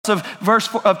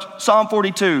of Psalm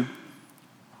 42.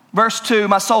 Verse 2,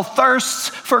 my soul thirsts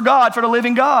for God, for the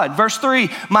living God. Verse 3,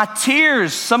 my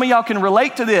tears, some of y'all can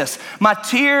relate to this. My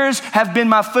tears have been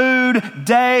my food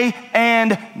day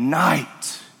and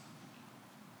night.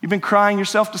 You've been crying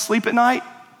yourself to sleep at night?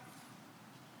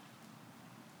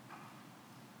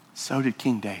 So did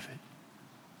King David.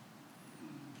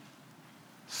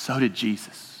 So did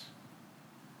Jesus.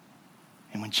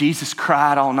 And when Jesus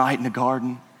cried all night in the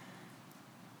garden,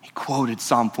 he quoted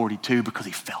Psalm 42 because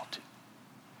he felt it.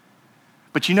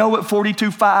 But you know what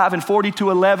 42:5 and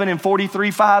 42:11 and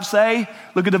 43:5 say?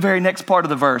 Look at the very next part of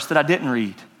the verse that I didn't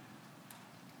read.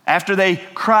 After they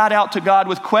cried out to God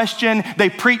with question, they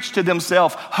preached to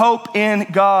themselves, hope in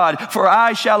God, for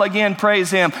I shall again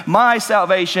praise him, my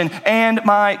salvation and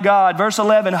my God. Verse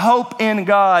 11, hope in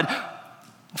God,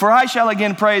 for I shall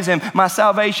again praise him, my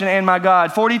salvation and my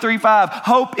God. 43:5,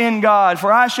 hope in God,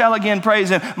 for I shall again praise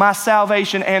him, my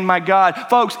salvation and my God.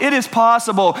 Folks, it is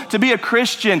possible to be a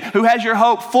Christian who has your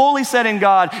hope fully set in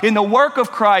God, in the work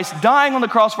of Christ, dying on the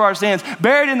cross for our sins,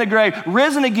 buried in the grave,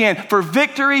 risen again for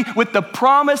victory with the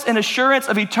promise and assurance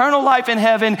of eternal life in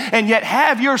heaven, and yet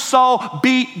have your soul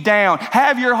beat down,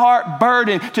 have your heart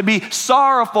burdened, to be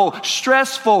sorrowful,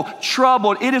 stressful,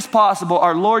 troubled. It is possible.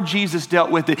 Our Lord Jesus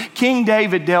dealt with it. King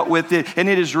David dealt with it, and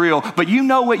it is real. But you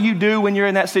know what you do when you're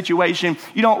in that situation.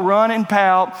 You don't run and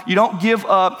pout. You don't give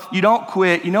up. You don't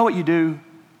quit. You know what you do?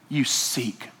 You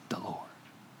seek the Lord.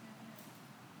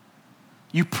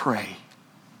 You pray.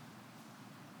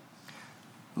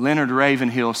 Leonard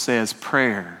Ravenhill says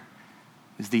prayer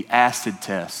is the acid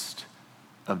test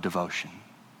of devotion.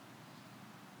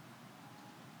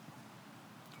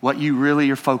 What you really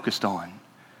are focused on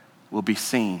will be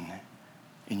seen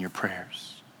in your prayers.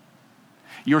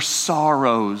 Your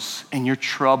sorrows and your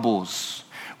troubles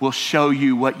will show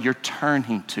you what you're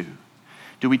turning to.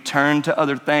 Do we turn to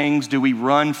other things? Do we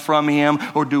run from him,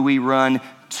 or do we run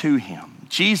to him?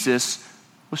 Jesus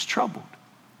was troubled.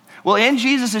 Well, in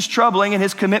Jesus' troubling and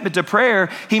his commitment to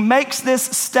prayer, he makes this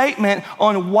statement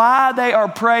on why they are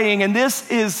praying, and this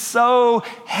is so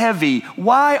heavy.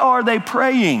 Why are they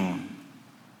praying?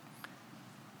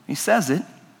 He says it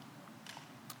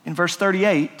in verse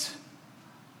 38.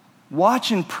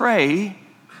 Watch and pray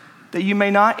that you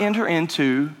may not enter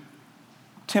into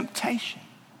temptation.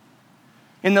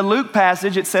 In the Luke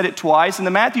passage, it said it twice. In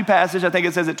the Matthew passage, I think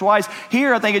it says it twice.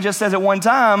 Here, I think it just says it one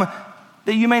time,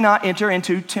 that you may not enter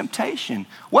into temptation.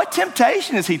 What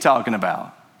temptation is he talking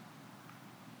about?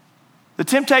 The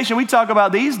temptation we talk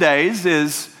about these days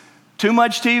is too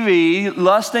much TV,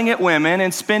 lusting at women,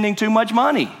 and spending too much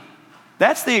money.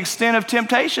 That's the extent of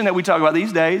temptation that we talk about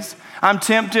these days. I'm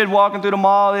tempted walking through the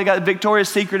mall. They got Victoria's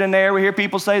Secret in there. We hear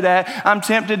people say that. I'm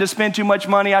tempted to spend too much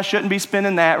money. I shouldn't be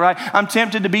spending that, right? I'm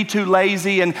tempted to be too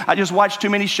lazy and I just watch too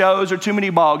many shows or too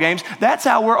many ball games. That's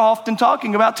how we're often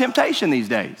talking about temptation these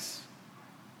days.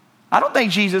 I don't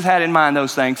think Jesus had in mind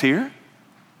those things here.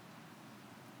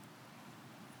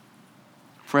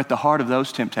 For at the heart of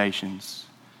those temptations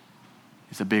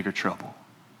is a bigger trouble.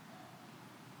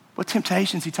 What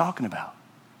temptation is he talking about?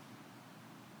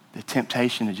 The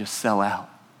temptation to just sell out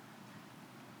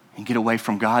and get away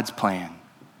from God's plan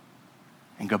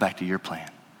and go back to your plan.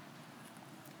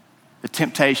 The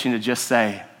temptation to just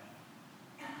say,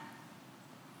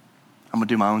 I'm going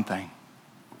to do my own thing.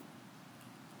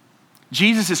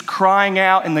 Jesus is crying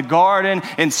out in the garden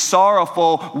and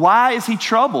sorrowful. Why is he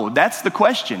troubled? That's the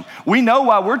question. We know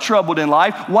why we're troubled in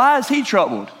life. Why is he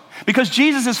troubled? Because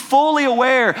Jesus is fully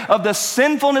aware of the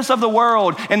sinfulness of the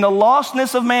world and the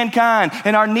lostness of mankind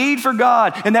and our need for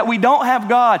God, and that we don't have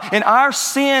God, and our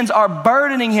sins are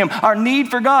burdening him. Our need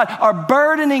for God are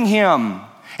burdening him.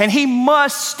 And he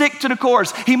must stick to the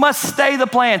course. He must stay the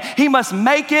plan. He must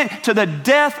make it to the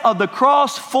death of the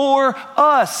cross for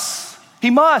us. He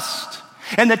must.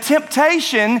 And the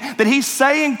temptation that he's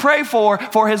saying pray for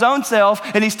his own self,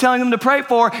 and he's telling them to pray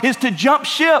for, is to jump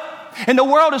ship. And the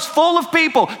world is full of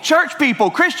people, church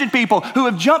people, Christian people, who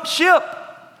have jumped ship.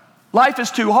 Life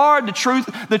is too hard. The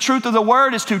truth of the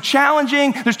word is too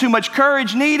challenging. There's too much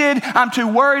courage needed. I'm too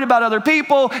worried about other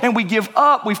people. And we give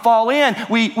up. We fall in.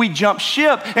 We jump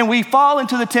ship. And we fall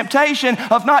into the temptation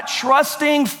of not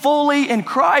trusting fully in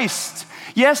Christ.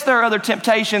 Yes, there are other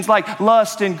temptations like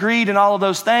lust and greed and all of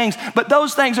those things. But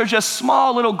those things are just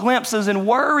small little glimpses and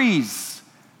worries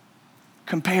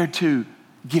compared to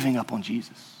giving up on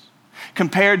Jesus.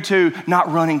 Compared to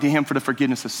not running to him for the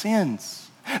forgiveness of sins.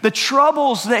 The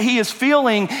troubles that he is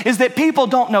feeling is that people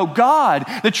don't know God.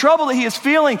 The trouble that he is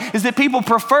feeling is that people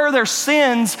prefer their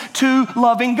sins to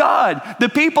loving God. The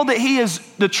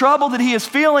trouble that he is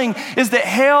feeling is that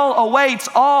hell awaits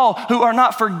all who are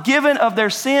not forgiven of their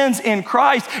sins in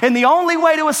Christ. And the only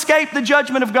way to escape the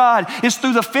judgment of God is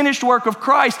through the finished work of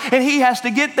Christ. And he has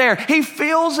to get there. He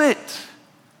feels it.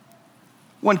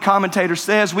 One commentator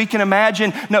says, we can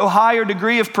imagine no higher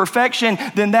degree of perfection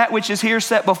than that which is here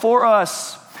set before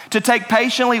us. To take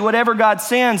patiently whatever God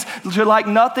sends, to like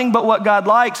nothing but what God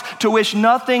likes, to wish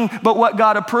nothing but what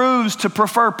God approves, to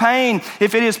prefer pain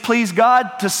if it has pleased God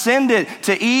to send it,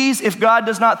 to ease if God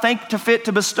does not think to fit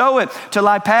to bestow it, to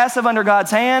lie passive under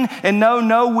God's hand and know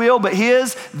no will but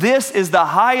his. This is the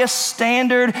highest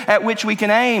standard at which we can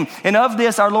aim. And of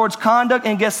this, our Lord's conduct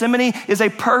in Gethsemane is a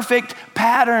perfect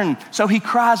pattern. So he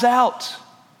cries out,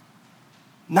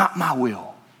 not my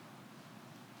will,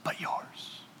 but yours.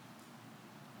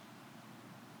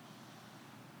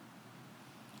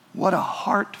 What a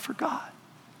heart for God.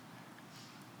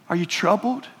 Are you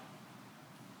troubled?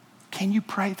 Can you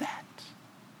pray that?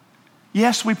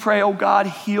 Yes, we pray, oh God,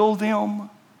 heal them.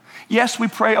 Yes, we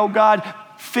pray, oh God,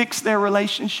 fix their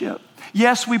relationship.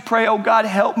 Yes, we pray, oh God,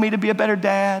 help me to be a better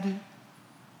dad.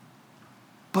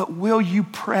 But will you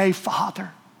pray,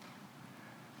 Father,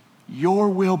 your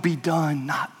will be done,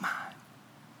 not mine.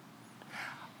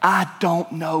 I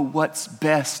don't know what's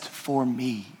best for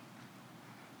me.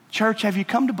 Church, have you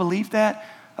come to believe that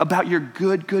about your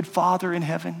good Father in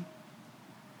heaven?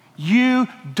 You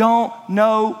don't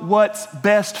know what's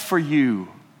best for you.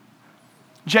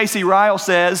 J.C. Ryle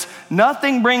says,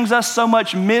 nothing brings us so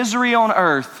much misery on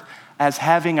earth as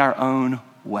having our own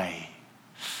way.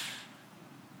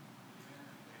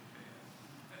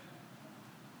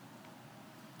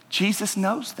 Jesus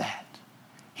knows that.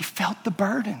 He felt the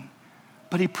burden,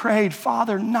 but he prayed,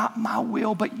 Father, not my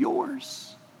will, but yours.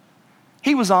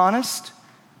 He was honest.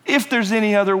 If there's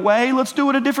any other way, let's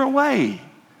do it a different way.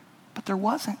 But there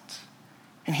wasn't.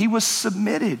 And he was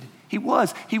submitted. He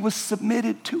was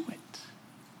submitted to it.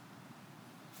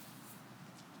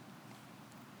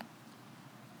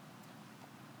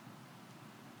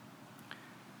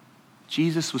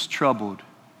 Jesus was troubled,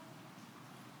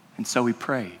 and so he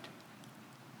prayed.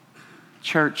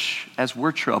 Church, as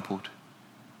we're troubled,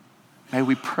 may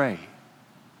we pray.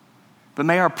 But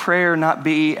may our prayer not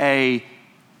be a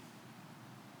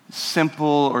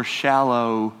simple or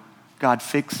shallow, God,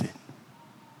 fix it.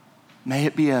 May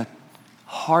it be a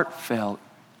heartfelt,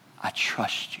 I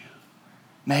trust you.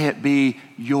 May it be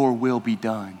your will be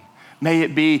done. May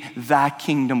it be thy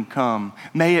kingdom come.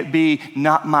 May it be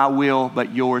not my will,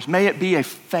 but yours. May it be a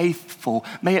faithful,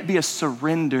 may it be a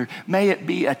surrender. May it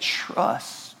be a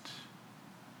trust.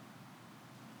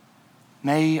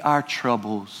 May our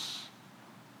troubles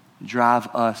drive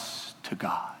us to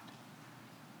God.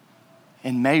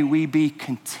 And may we be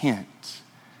content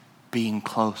being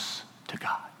close to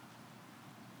God.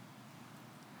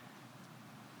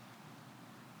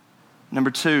 Number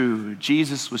 2,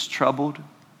 Jesus was troubled,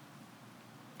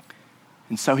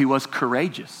 and so he was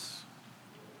courageous.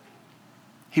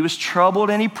 He was troubled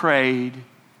and he prayed.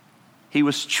 He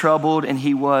was troubled and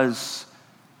he was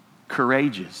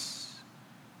courageous.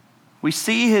 We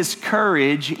see his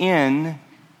courage in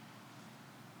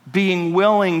being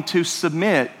willing to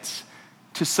submit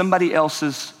to somebody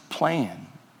else's plan.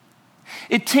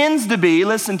 It tends to be,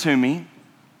 listen to me,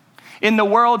 in the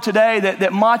world today that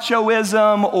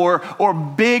machoism or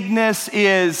bigness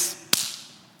is,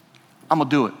 I'm gonna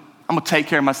do it. I'm gonna take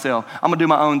care of myself. I'm gonna do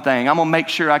my own thing. I'm gonna make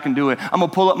sure I can do it. I'm gonna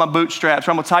pull up my bootstraps,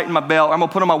 or I'm gonna tighten my belt, or I'm gonna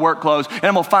put on my work clothes, and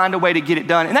I'm gonna find a way to get it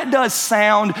done. And that does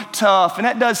sound tough, and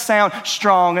that does sound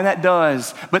strong, and that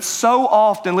does. But so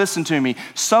often, listen to me,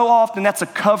 so often that's a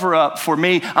cover up for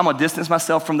me. I'm gonna distance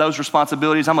myself from those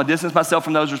responsibilities. I'm gonna distance myself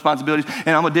from those responsibilities,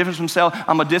 and I'm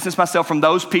gonna distance myself from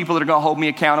those people that are gonna hold me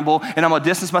accountable, and I'm gonna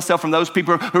distance myself from those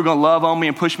people who are gonna love on me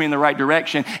and push me in the right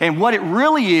direction. And what it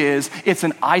really is, it's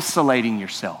an isolating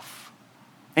yourself.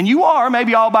 And you are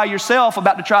maybe all by yourself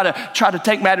about to try to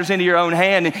take matters into your own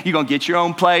hand, and you're going to get your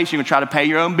own place, you're going to try to pay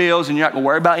your own bills, and you're not going to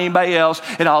worry about anybody else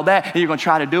and all that, and you're going to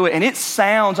try to do it. And it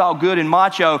sounds all good and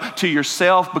macho to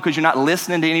yourself because you're not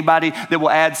listening to anybody that will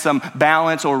add some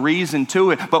balance or reason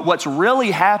to it. But what's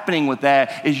really happening with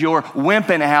that is you're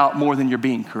wimping out more than you're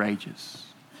being courageous.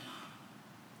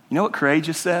 You know what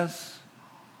courageous says?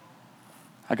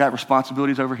 I got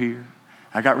responsibilities over here.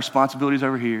 I got responsibilities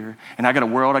over here, and I got a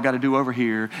world I got to do over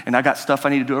here, and I got stuff I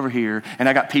need to do over here, and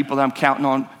I got people that I'm counting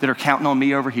on that are counting on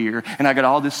me over here, and I got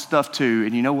all this stuff too.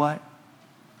 And you know what?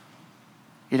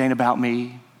 It ain't about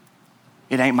me.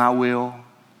 It ain't my will.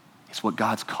 It's what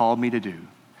God's called me to do.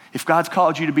 If God's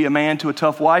called you to be a man to a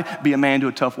tough wife, be a man to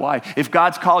a tough wife. If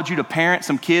God's called you to parent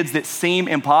some kids that seem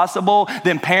impossible,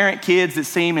 then parent kids that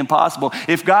seem impossible.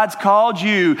 If God's called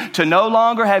you to no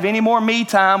longer have any more me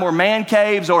time or man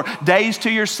caves or days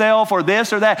to yourself or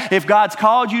this or that, if God's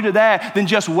called you to that, then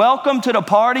just welcome to the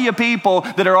party of people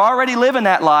that are already living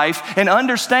that life and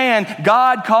understand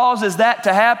God causes that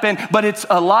to happen, but it's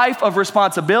a life of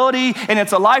responsibility and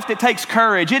it's a life that takes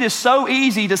courage. It is so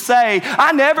easy to say,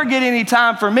 I never get any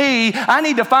time for me. I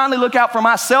need to finally look out for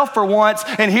myself for once,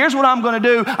 and here's what I'm going to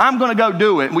do. I'm going to go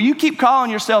do it. Well, you keep calling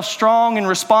yourself strong and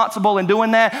responsible and doing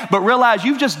that, but realize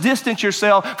you've just distanced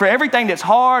yourself for everything that's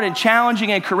hard and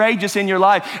challenging and courageous in your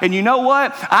life. And you know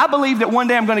what? I believe that one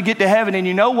day I'm going to get to heaven, and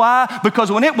you know why?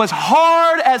 Because when it was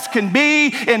hard as can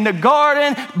be in the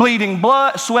garden, bleeding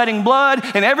blood, sweating blood,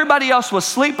 and everybody else was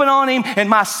sleeping on him, and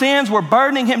my sins were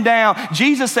burdening him down,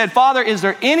 Jesus said, Father, is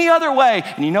there any other way?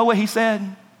 And you know what he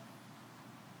said?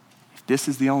 This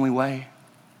is the only way,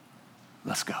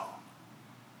 let's go.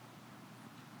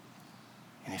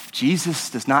 And if Jesus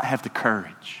does not have the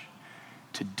courage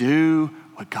to do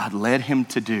what God led him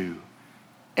to do,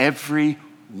 every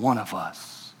one of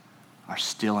us are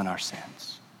still in our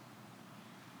sins.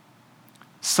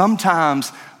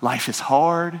 Sometimes life is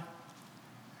hard,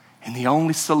 and the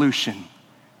only solution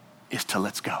is to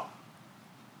let's go.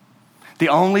 The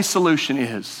only solution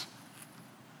is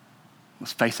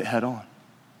let's face it head on.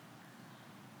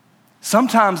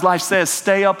 Sometimes life says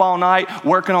stay up all night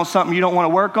working on something you don't want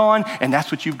to work on, and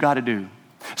that's what you've got to do.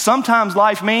 Sometimes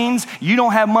life means you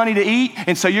don't have money to eat,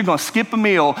 and so you're going to skip a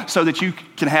meal so that you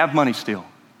can have money still.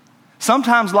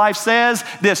 Sometimes life says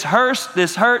this hurts,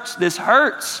 this hurts, this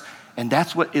hurts, and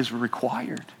that's what is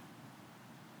required.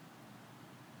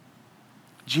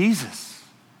 Jesus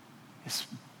is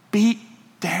beat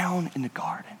down in the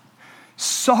garden,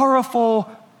 sorrowful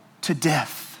to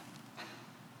death.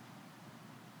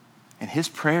 And his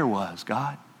prayer was,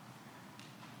 God,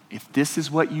 if this is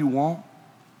what you want,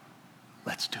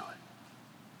 let's do it.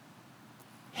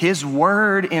 His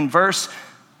word in verse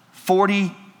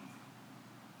 41,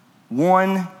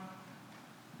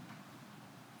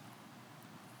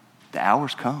 the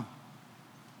hour's come.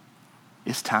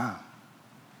 It's time.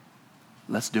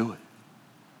 Let's do it.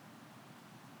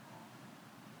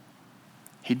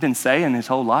 He'd been saying his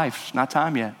whole life, it's not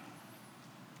time yet.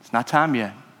 It's not time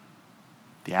yet.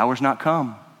 The hour's not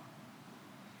come.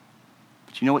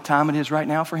 But you know what time it is right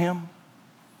now for him?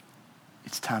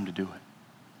 It's time to do it.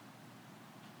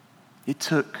 It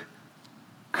took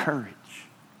courage.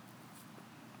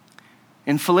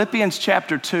 In Philippians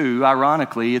chapter 2,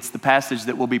 ironically, it's the passage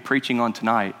that we'll be preaching on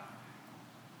tonight.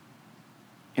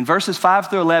 In verses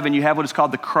 5 through 11, you have what is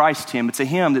called the Christ hymn. It's a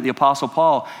hymn that the Apostle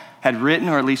Paul had written,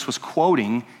 or at least was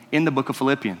quoting, in the book of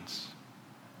Philippians.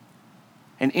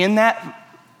 And in that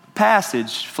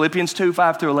passage, Philippians 2,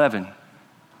 5 through 11,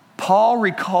 Paul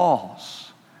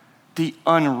recalls the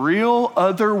unreal,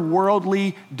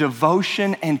 otherworldly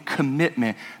devotion and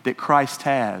commitment that Christ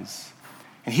has.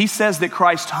 And he says that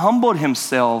Christ humbled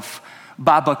himself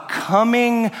by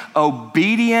becoming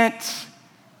obedient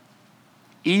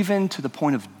even to the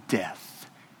point of death,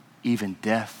 even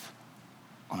death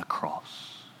on a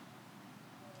cross.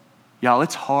 Y'all,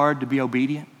 it's hard to be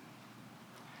obedient.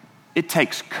 It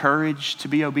takes courage to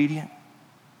be obedient.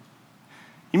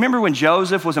 You remember when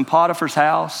Joseph was in Potiphar's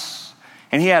house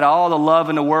and he had all the love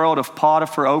in the world of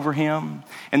Potiphar over him,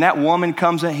 and that woman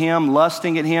comes at him,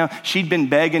 lusting at him. She'd been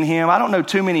begging him. I don't know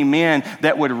too many men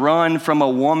that would run from a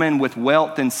woman with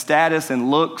wealth and status and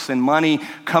looks and money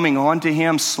coming on to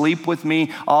him, sleep with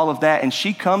me, all of that. And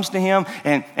she comes to him,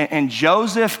 and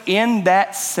Joseph in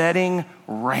that setting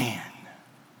ran.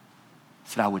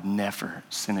 Said, I would never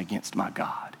sin against my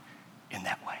God in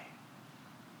that way.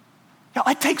 Now,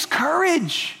 it takes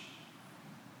courage.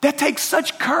 That takes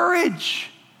such courage.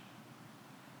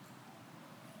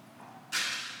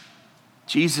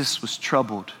 Jesus was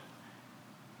troubled,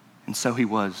 and so he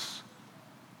was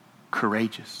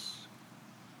courageous.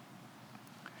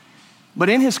 But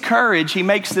in his courage, he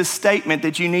makes this statement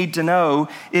that you need to know.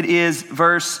 It is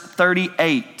verse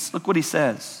 38. Look what he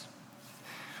says.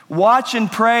 Watch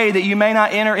and pray that you may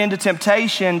not enter into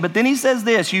temptation. But then he says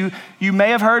this, you may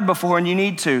have heard before and you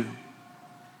need to.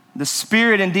 The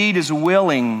spirit indeed is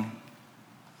willing,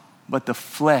 but the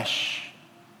flesh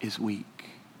is weak.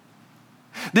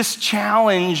 This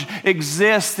challenge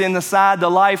exists inside the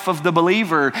life of the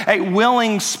believer. A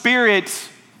willing spirit,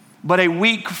 but a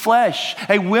weak flesh.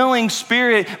 A willing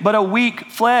spirit, but a weak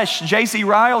flesh. J.C.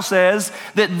 Ryle says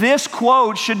that this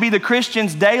quote should be the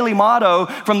Christian's daily motto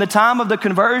from the time of the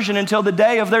conversion until the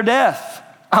day of their death.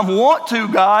 I want to,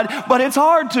 God, but it's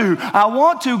hard to. I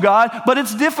want to, God, but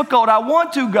it's difficult. I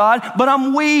want to, God, but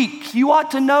I'm weak. You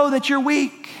ought to know that you're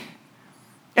weak.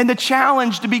 And the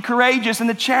challenge to be courageous and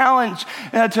the challenge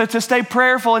to stay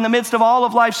prayerful in the midst of all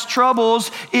of life's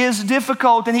troubles is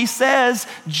difficult. And he says,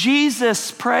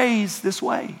 Jesus prays this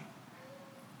way.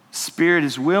 Spirit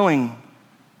is willing,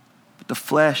 but the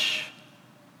flesh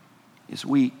is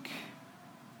weak.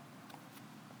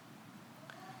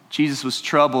 Jesus was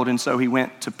troubled, and so he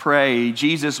went to pray.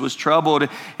 Jesus was troubled,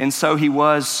 and so he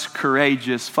was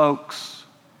courageous. Folks,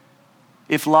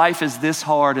 if life is this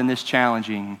hard and this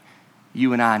challenging,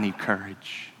 you and I need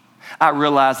courage. I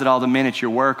realize that all the men at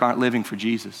your work aren't living for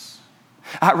Jesus.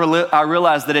 I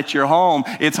realize that at your home,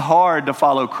 it's hard to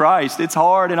follow Christ. It's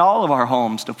hard in all of our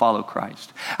homes to follow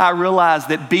Christ. I realize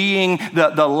that being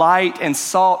the light and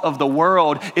salt of the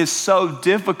world is so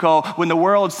difficult when the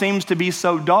world seems to be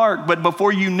so dark. But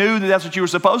before you knew that that's what you were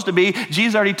supposed to be,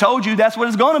 Jesus already told you that's what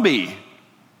it's going to be.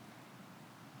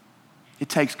 It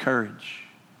takes courage.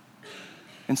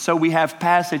 And so we have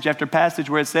passage after passage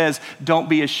where it says, don't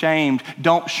be ashamed,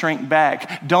 don't shrink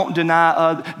back, don't deny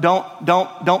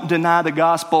the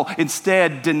gospel.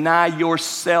 Instead, deny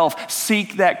yourself.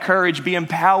 Seek that courage, be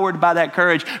empowered by that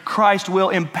courage. Christ will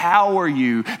empower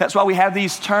you. That's why we have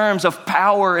these terms of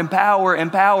power in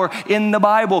the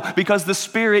Bible, because the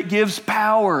Spirit gives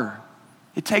power.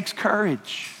 It takes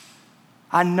courage.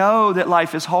 I know that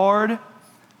life is hard.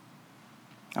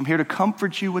 I'm here to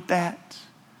comfort you with that.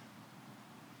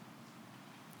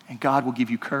 And God will give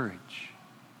you courage.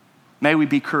 May we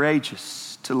be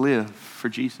courageous to live for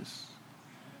Jesus.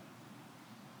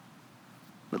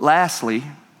 But lastly,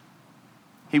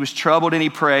 he was troubled and he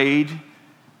prayed.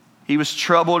 He was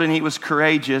troubled and he was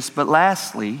courageous. But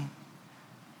lastly,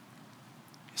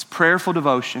 his prayerful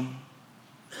devotion,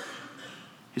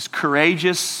 his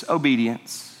courageous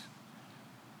obedience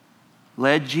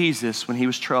led Jesus, when he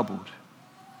was troubled,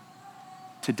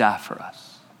 to die for us.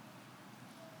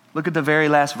 Look at the very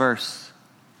last verse.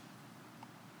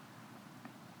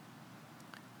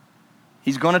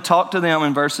 He's going to talk to them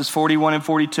in verses 41 and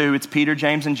 42. It's Peter,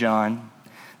 James, and John.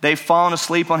 They've fallen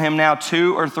asleep on him now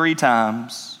 2 or 3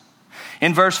 times.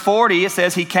 In verse 40, it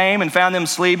says he came and found them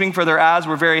sleeping, for their eyes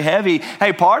were very heavy.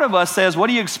 Hey, part of us says, what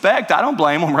do you expect? I don't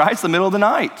blame them, right? It's the middle of the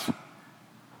night.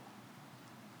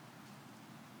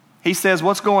 He says,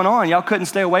 what's going on? Y'all couldn't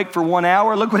stay awake for 1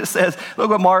 hour? Look what it says.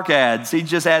 Look what Mark adds. He's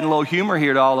just adding a little humor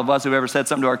here to all of us who've ever said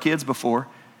something to our kids before.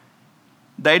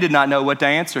 They did not know what to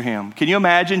answer him. Can you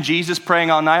imagine Jesus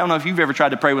praying all night? I don't know if you've ever tried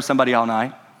to pray with somebody all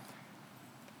night.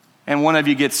 And one of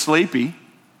you gets sleepy.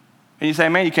 And you say,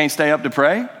 man, you can't stay up to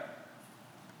pray?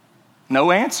 No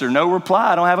answer, no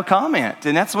reply. I don't have a comment.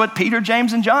 And that's what Peter,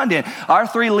 James, and John did. Our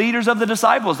 3 leaders of the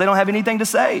disciples, they don't have anything to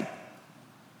say.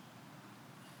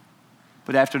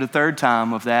 But after the 3rd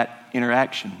time of that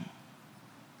interaction,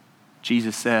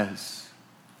 Jesus says,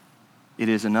 it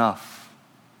is enough.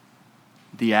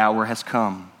 The hour has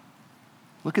come.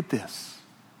 Look at this.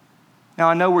 Now,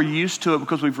 I know we're used to it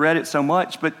because we've read it so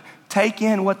much, but take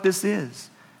in what this is.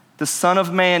 The Son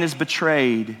of Man is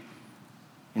betrayed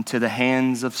into the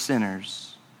hands of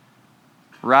sinners.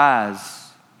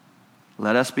 Rise,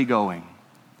 let us be going.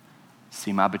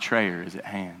 See, my betrayer is at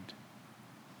hand.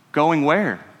 Going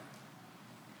where?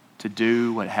 To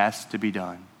do what has to be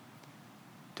done.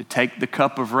 To take the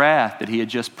cup of wrath that he had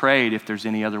just prayed, if there's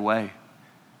any other way.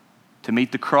 To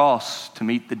meet the cross, to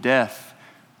meet the death,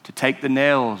 to take the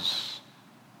nails,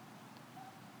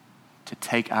 to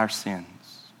take our sins.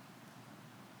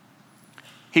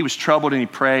 He was troubled and he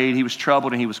prayed. He was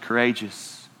troubled and he was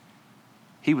courageous.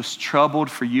 He was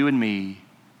troubled for you and me,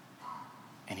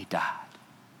 and he died.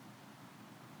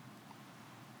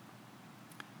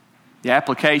 The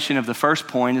application of the first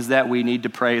point is that we need to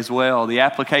pray as well. The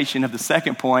application of the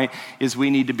second point is we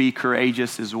need to be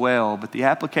courageous as well. But the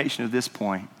application of this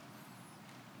point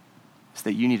is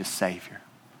that you need a Savior.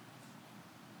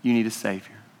 You need a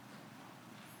Savior.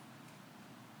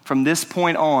 From this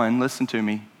point on, listen to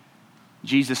me,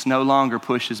 Jesus no longer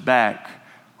pushes back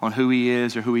on who he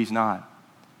is or who he's not.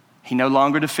 He no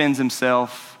longer defends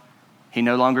himself. He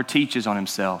no longer teaches on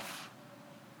himself.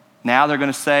 Now they're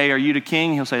going to say, are you the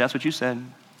king? He'll say, that's what you said.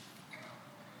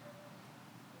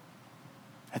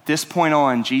 At this point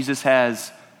on, Jesus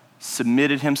has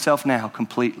submitted himself now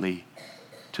completely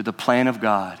to the plan of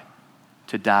God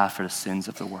to die for the sins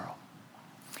of the world.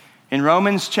 In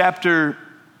Romans chapter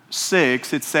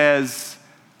 6, it says,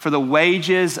 For the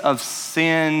wages of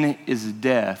sin is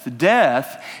death.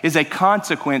 Death is a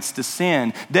consequence to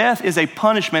sin. Death is a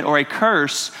punishment or a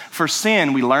curse for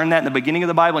sin. We learn that in the beginning of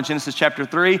the Bible in Genesis chapter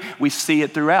 3. We see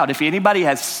it throughout. If anybody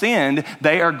has sinned,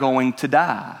 they are going to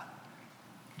die.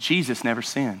 Jesus never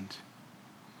sinned.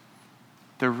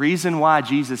 The reason why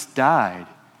Jesus died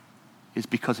is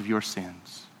because of your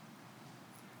sins.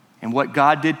 And what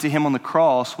God did to him on the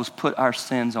cross was put our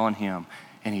sins on him,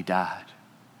 and he died.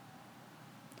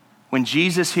 When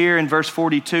Jesus here in verse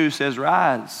 42 says,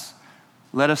 "Rise,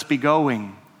 let us be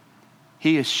going,"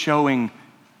 he is showing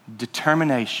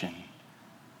determination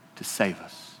to save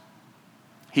us.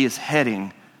 He is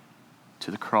heading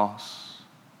to the cross.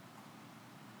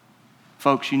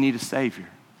 Folks, you need a Savior.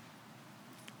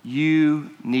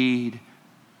 You need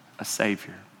a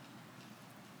Savior.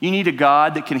 You need a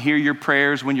God that can hear your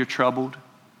prayers when you're troubled.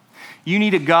 You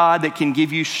need a God that can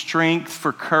give you strength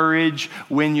for courage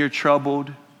when you're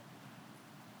troubled.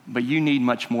 But you need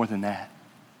much more than that.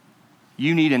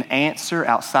 You need an answer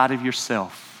outside of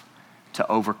yourself to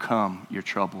overcome your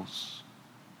troubles.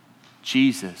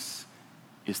 Jesus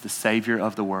is the Savior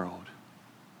of the world.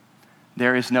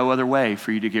 There is no other way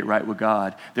for you to get right with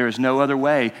God. There is no other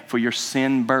way for your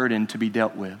sin burden to be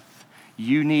dealt with.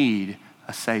 You need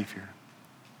a Savior.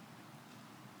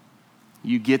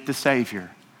 You get the Savior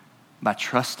by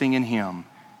trusting in him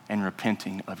and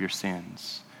repenting of your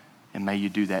sins. And may you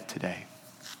do that today.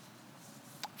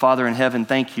 Father in heaven,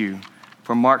 thank you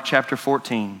for Mark chapter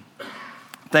 14.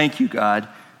 Thank you, God,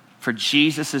 for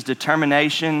Jesus'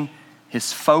 determination,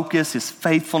 his focus, his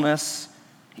faithfulness,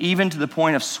 even to the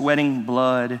point of sweating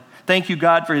blood. Thank you,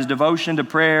 God, for his devotion to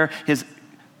prayer, his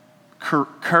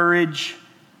courage,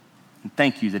 and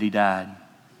thank you that he died.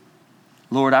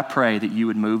 Lord, I pray that you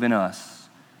would move in us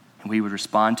and we would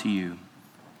respond to you.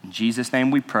 In Jesus'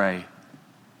 name we pray,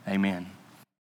 amen.